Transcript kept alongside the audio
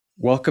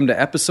Welcome to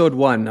episode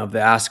 1 of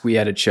the Ask We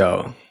Edit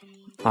show.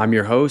 I'm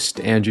your host,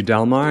 Andrew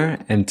Delmar,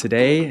 and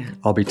today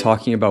I'll be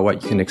talking about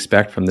what you can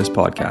expect from this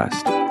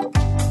podcast.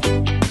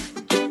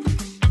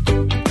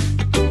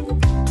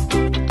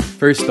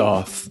 First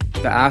off,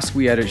 the Ask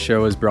We Edit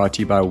show is brought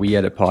to you by We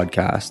Edit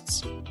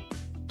Podcasts.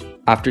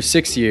 After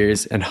 6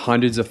 years and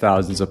hundreds of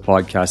thousands of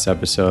podcast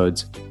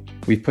episodes,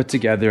 we've put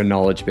together a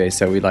knowledge base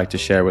that we'd like to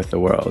share with the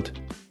world.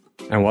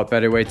 And what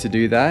better way to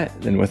do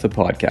that than with a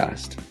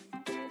podcast?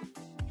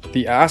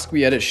 The Ask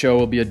We Edit show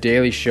will be a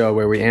daily show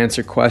where we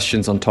answer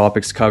questions on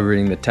topics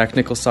covering the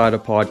technical side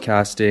of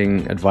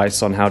podcasting,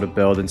 advice on how to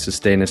build and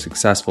sustain a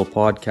successful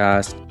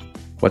podcast,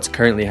 what's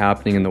currently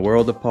happening in the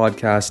world of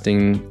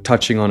podcasting,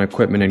 touching on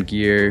equipment and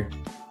gear,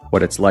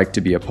 what it's like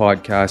to be a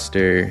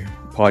podcaster,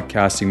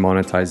 podcasting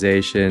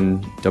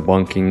monetization,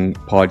 debunking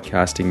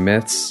podcasting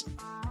myths,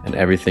 and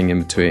everything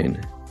in between.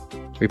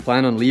 We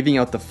plan on leaving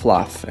out the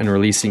fluff and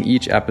releasing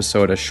each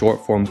episode as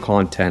short-form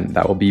content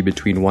that will be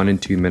between 1 and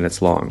 2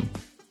 minutes long.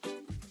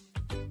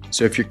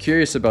 So if you're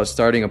curious about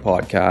starting a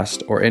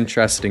podcast or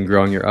interested in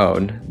growing your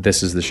own,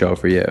 this is the show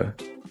for you.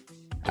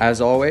 As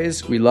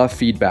always, we love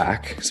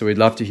feedback, so we'd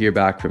love to hear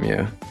back from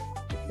you.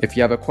 If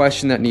you have a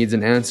question that needs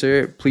an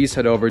answer, please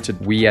head over to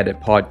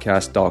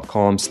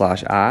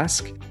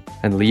weeditpodcast.com/ask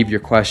and leave your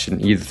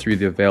question either through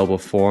the available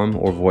form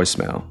or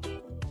voicemail.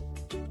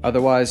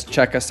 Otherwise,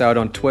 check us out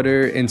on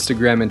Twitter,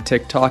 Instagram, and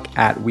TikTok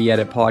at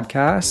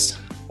weeditpodcasts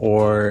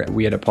or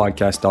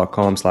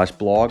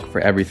weeditpodcast.com/blog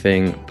for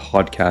everything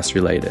podcast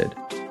related.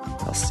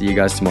 I'll see you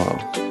guys tomorrow.